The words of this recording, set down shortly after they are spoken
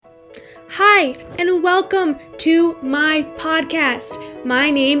Hi, and welcome to my podcast. My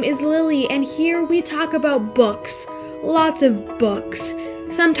name is Lily, and here we talk about books. Lots of books.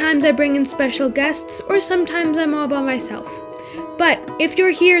 Sometimes I bring in special guests, or sometimes I'm all by myself. But if you're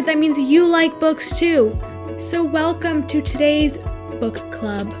here, that means you like books too. So welcome to today's book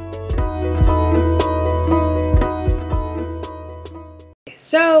club.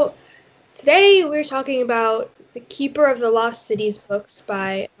 So today we're talking about The Keeper of the Lost Cities books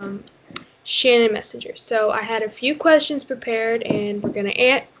by Shannon Messenger. So I had a few questions prepared, and we're going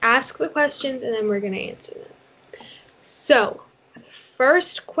to ask the questions, and then we're going to answer them. So,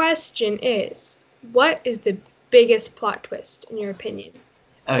 first question is, what is the biggest plot twist, in your opinion?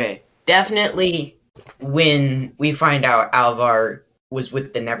 Okay, definitely when we find out Alvar was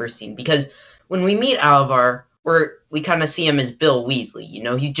with the Neverseen, because when we meet Alvar, we kind of see him as Bill Weasley,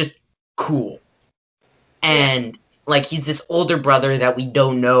 he's just cool. And, he's this older brother that we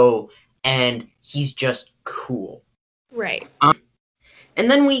don't know, and he's just cool. Right. And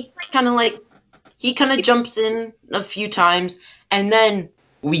then he kind of jumps in a few times, and then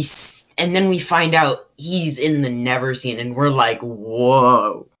we find out he's in the Neverseen, and we're like,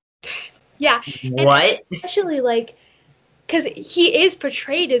 whoa. Yeah. What? And especially, because he is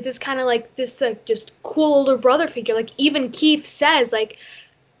portrayed as this kind of, this, just cool older brother figure. Even Keith says,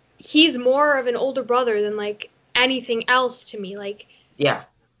 he's more of an older brother than, anything else to me. Yeah.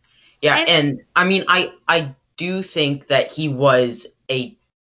 Yeah, and I mean, I do think that he was a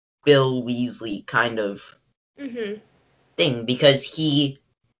Bill Weasley kind of thing, because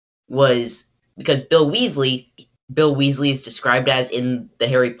Bill Weasley is described as in the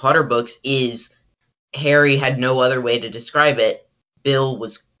Harry Potter books is Harry had no other way to describe it. Bill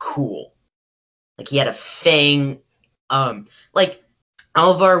was cool. He had a fang.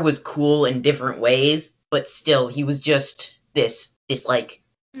 Alvar was cool in different ways, but still he was just this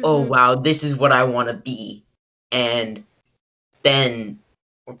oh wow, this is what I want to be. And then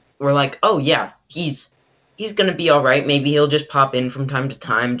we're like, oh yeah, he's gonna be all right. Maybe he'll just pop in from time to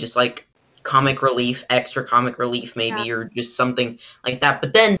time, just comic relief, extra comic relief maybe, or just something like that.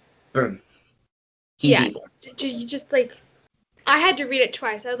 But then, boom, he's evil. You just I had to read it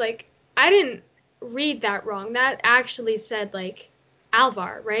twice. I was like, I didn't read that wrong. That actually said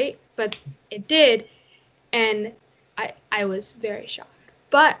Alvar, right? But it did, and I was very shocked.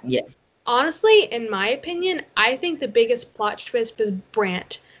 But honestly, in my opinion, I think the biggest plot twist was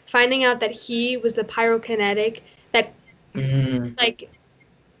Brant finding out that he was the pyrokinetic. That that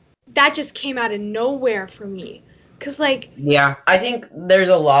just came out of nowhere for me. Cause yeah, I think there's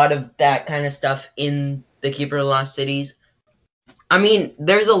a lot of that kind of stuff in The Keeper of the Lost Cities. I mean,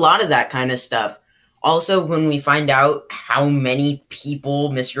 there's a lot of that kind of stuff. Also, when we find out how many people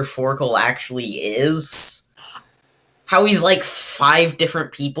Mr. Forkle actually is, how he's 5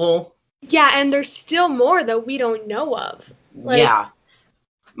 different people. Yeah, and there's still more that we don't know of. Yeah,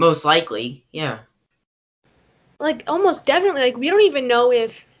 most likely, yeah. Almost definitely, we don't even know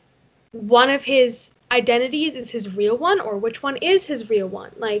if one of his identities is his real one, or which one is his real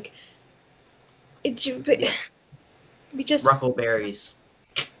one. We just... Ruckleberries.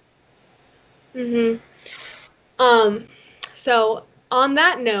 So, on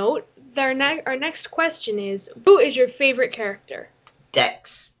that note, our next question is, who is your favorite character?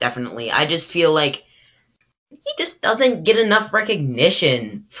 Dex, definitely. I just feel like he just doesn't get enough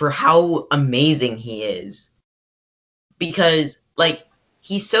recognition for how amazing he is. Because,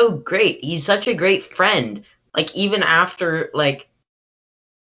 he's so great. He's such a great friend. Even after,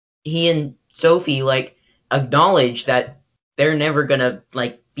 he and Sophie, acknowledge that they're never gonna,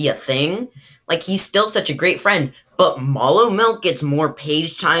 be a thing. He's still such a great friend. But Mallow Milk gets more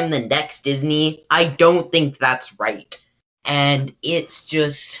page time than Dex Disney. I don't think that's right. And it's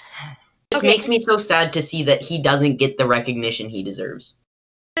just makes me so sad to see that he doesn't get the recognition he deserves.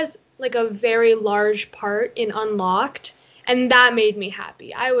 He has a very large part in Unlocked, and that made me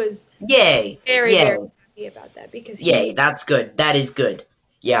happy. I was very happy about that, because that's good. That is good.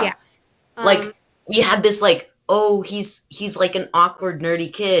 Yeah. We had this he's an awkward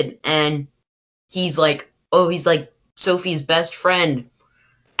nerdy kid, and he's he's Sophie's best friend,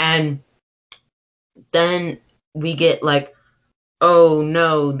 and then we get oh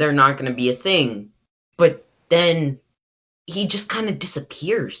no, they're not gonna be a thing, but then he just kind of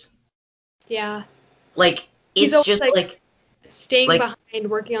disappears. Yeah. It's just staying behind,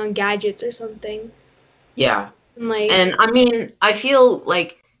 working on gadgets or something. Yeah. And I mean, I feel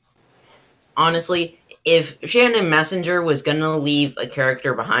honestly, if Shannon Messenger was gonna leave a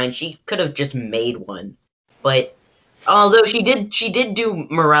character behind, she could have just made one. But although she did do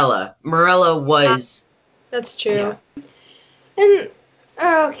Morella. Morella was... That's true. Yeah. And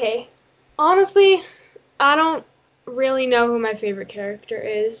okay, Honestly, I don't really know who my favorite character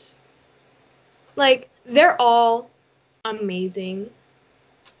is. Like, they're all amazing.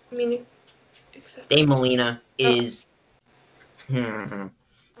 I mean, except Dame Melina oh, is I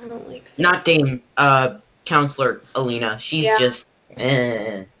don't like not Dame, Counselor Alina. She's Yeah. just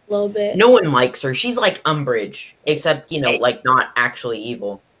a little bit. no one likes her. She's like Umbridge, except, like not actually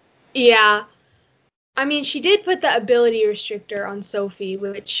evil. Yeah. I mean, she did put the ability restrictor on Sophie,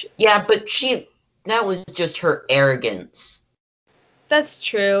 which Yeah, but that was just her arrogance. that's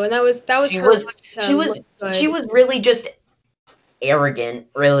true, and that was She her. was- way to She was look good. she was really just arrogant,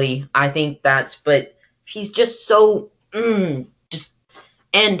 really. I think but she's just so just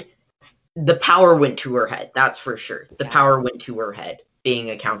and the power went to her head, that's for sure. The power went to her head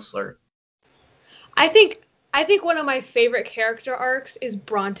being a counselor. I think one of my favorite character arcs is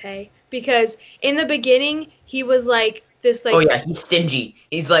Bronte, because in the beginning he was like this like Oh yeah, he's stingy.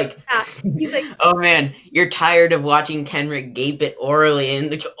 He's like oh man, you're tired of watching Kenrick gape it orally,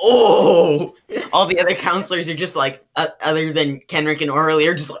 and all the other counselors are just like other than Kenrick and Orally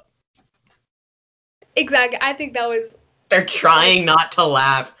are just like exactly. I think that was they're trying not to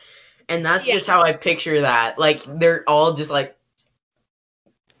laugh. And that's just how I picture that. Like, they're all just like,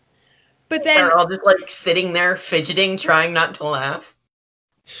 but then they're all just like sitting there fidgeting, trying not to laugh.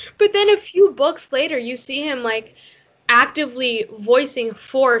 But then a few books later, you see him like actively voicing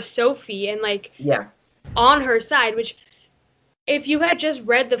for Sophie and like on her side, which if you had just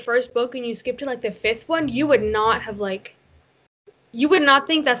read the first book and you skipped to like the fifth one, you would not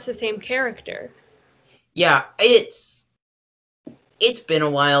think that's the same character. Yeah, it's been a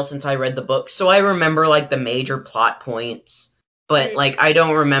while since I read the book, so I remember like the major plot points, but like I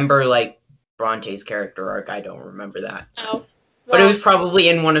don't remember like Bronte's character arc. I don't remember that. Oh. Well, but it was probably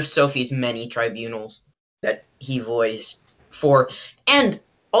in one of Sophie's many tribunals that he voiced for. And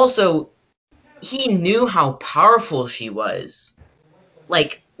also, he knew how powerful she was.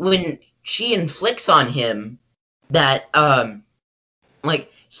 Like, when she inflicts on him that,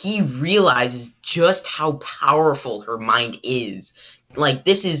 like, he realizes just how powerful her mind is. Like,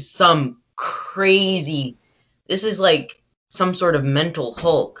 this is like some sort of mental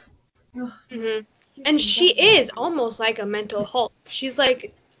Hulk. Mm-hmm. And she is almost like a mental Hulk. She's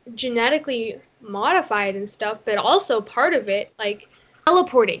like genetically modified and stuff, but also part of it, like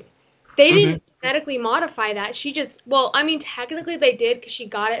teleporting. They didn't genetically modify that. She just, well, I mean, technically they did because she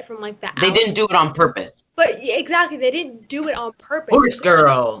got it from like the They didn't do it on purpose. But exactly, they didn't do it on purpose. Horse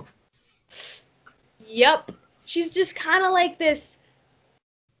girl. Yep. She's just kind of like this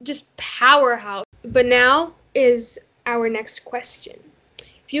just powerhouse. But now is our next question.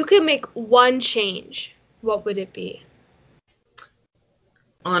 If you could make one change, what would it be?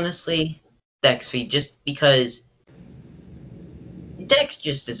 Honestly, Dexy, just because Dex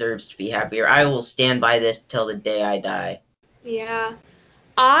just deserves to be happier. I will stand by this till the day I die. Yeah.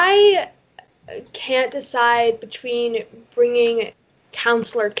 I can't decide between bringing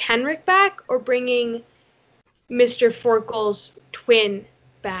Counselor Kenrick back or bringing Mr. Forkel's twin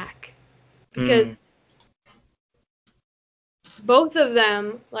back. Because both of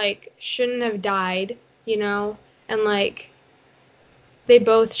them, like, shouldn't have died, you know? And, like, they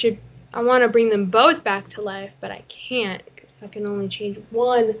both should... I want to bring them both back to life, but I can't. Because I can only change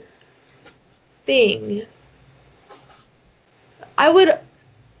one thing. I would...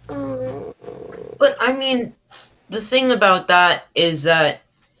 But, I mean, the thing about that is that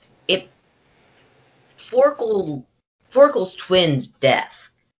if Forkel's twin's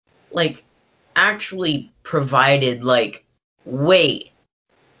death, like, actually provided, like, wait,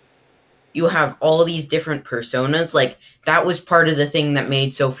 you have all these different personas, like, that was part of the thing that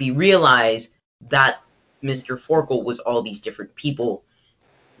made Sophie realize that Mr. Forkel was all these different people,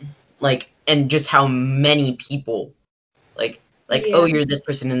 like, and just how many people, like, oh, you're this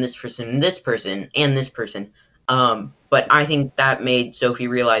person and this person and this person and this person, but I think that made Sophie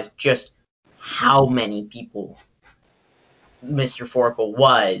realize just how many people Mr. Forkel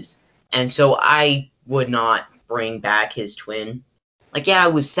was, and so I would not bring back his twin. Like, yeah, I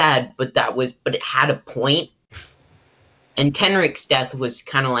was sad, but it had a point. And Kenrick's death was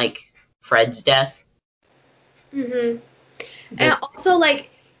kind of like Fred's death. And also, like,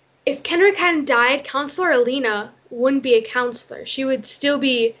 if Kenrick hadn't died, Counselor Alina wouldn't be a counselor. She would still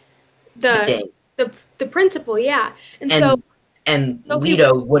be the principal, yeah. And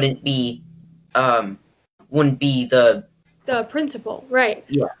Leto wouldn't be the principal, right?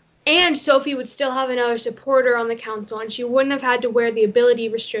 Yeah. And Sophie would still have another supporter on the council, and she wouldn't have had to wear the ability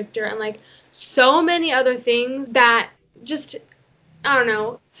restrictor, and like so many other things that just, I don't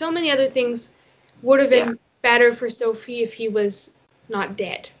know, so many other things would have been better for Sophie if he was not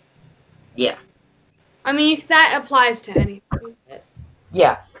dead. Yeah. I mean, that applies to anything.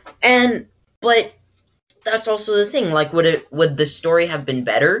 Yeah. But that's also the thing. Like, would the story have been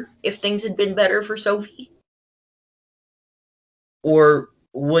better if things had been better for Sophie? Or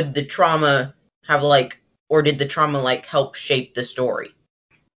would the trauma have or did the trauma help shape the story?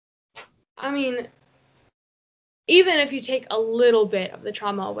 I mean, even if you take a little bit of the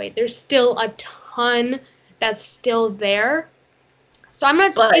trauma away, there's still a ton that's still there. So I'm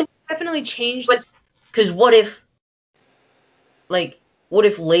not. It definitely changed. Because what if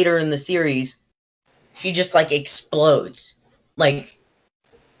later in the series she just explodes,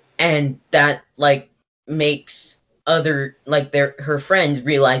 and that makes her friends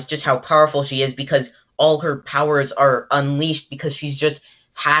realize just how powerful she is because all her powers are unleashed because she's just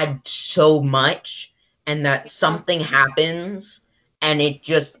had so much, and that something happens and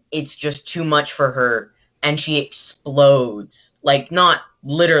it's just too much for her and she explodes, not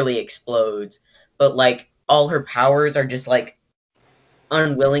literally explodes, but all her powers are just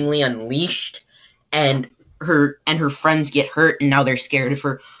unwillingly unleashed, and her friends get hurt and now they're scared of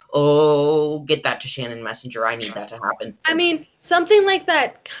her. Oh, get that to Shannon Messenger. I need that to happen. I mean, something like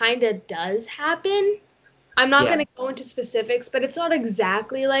that kind of does happen. I'm not going to go into specifics, but it's not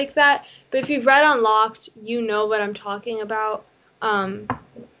exactly like that. But if you've read Unlocked, you know what I'm talking about.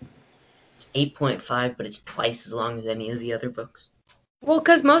 It's 8.5, but it's twice as long as any of the other books. Well,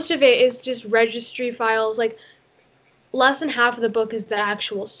 because most of it is just registry files. Less than half of the book is the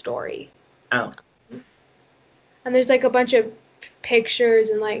actual story. Oh. And there's a bunch of pictures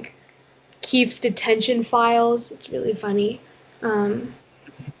and Keith's detention files. It's really funny.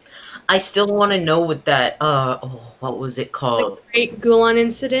 I still want to know what that what was it called? The Great Gulan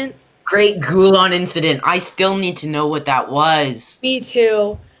Incident. Great Gulan Incident. I still need to know what that was. Me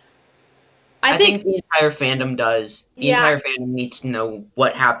too. I think the entire fandom does. The entire fandom needs to know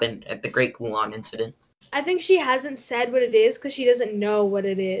what happened at the Great Gulan Incident. I think she hasn't said what it is because she doesn't know what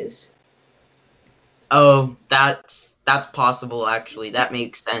it is. Oh, that's possible, actually. That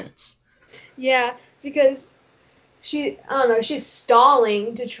makes sense. Yeah, because she's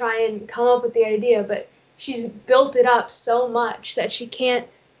stalling to try and come up with the idea, but she's built it up so much that she can't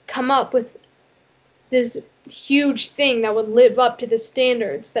come up with this huge thing that would live up to the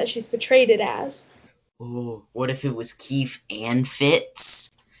standards that she's portrayed it as. Oh, what if it was Keith and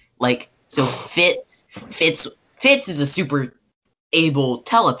Fitz? So Fitz is a super able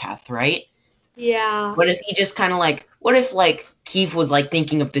telepath, right? Yeah. What if he just kind of what if Keith was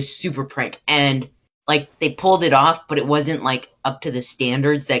thinking of this super prank and they pulled it off, but it wasn't up to the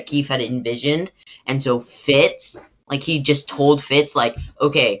standards that Keith had envisioned, and so Fitz he just told Fitz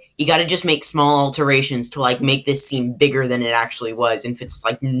okay, you got to just make small alterations to make this seem bigger than it actually was, and Fitz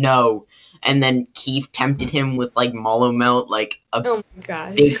was no, and then Keith tempted him with Molomelt, oh my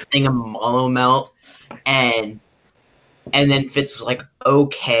gosh, big thing of Molomelt, and then Fitz was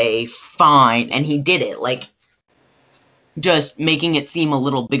okay, fine, and he did it, just making it seem a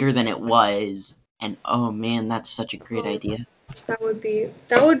little bigger than it was. And oh man, that's such a great idea. That would be.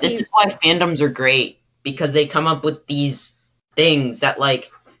 This is why fandoms are great, because they come up with these things that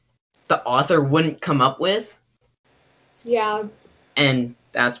the author wouldn't come up with. Yeah. And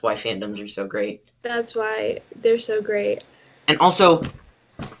that's why fandoms are so great. That's why they're so great. And also,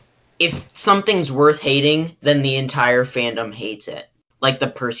 if something's worth hating, then the entire fandom hates it. Like the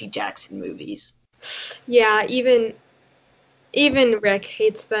Percy Jackson movies. Yeah, even Rick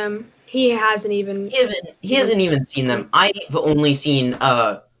hates them. He hasn't even seen them. I've only seen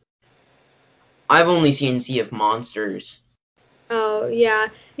Sea of Monsters. Oh yeah.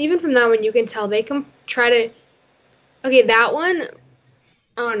 Even from that one you can tell they can try to. Okay, that one,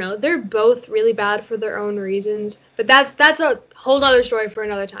 I don't know. They're both really bad for their own reasons, but that's a whole other story for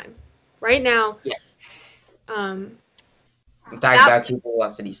another time. Right now, yeah. Talking about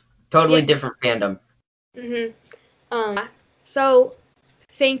Curiosities. Totally different fandom. So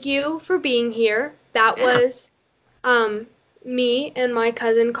thank you for being here. That was me and my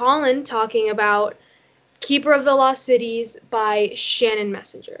cousin Colin talking about Keeper of the Lost Cities by Shannon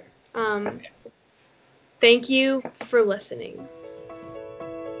Messenger. Thank you for listening.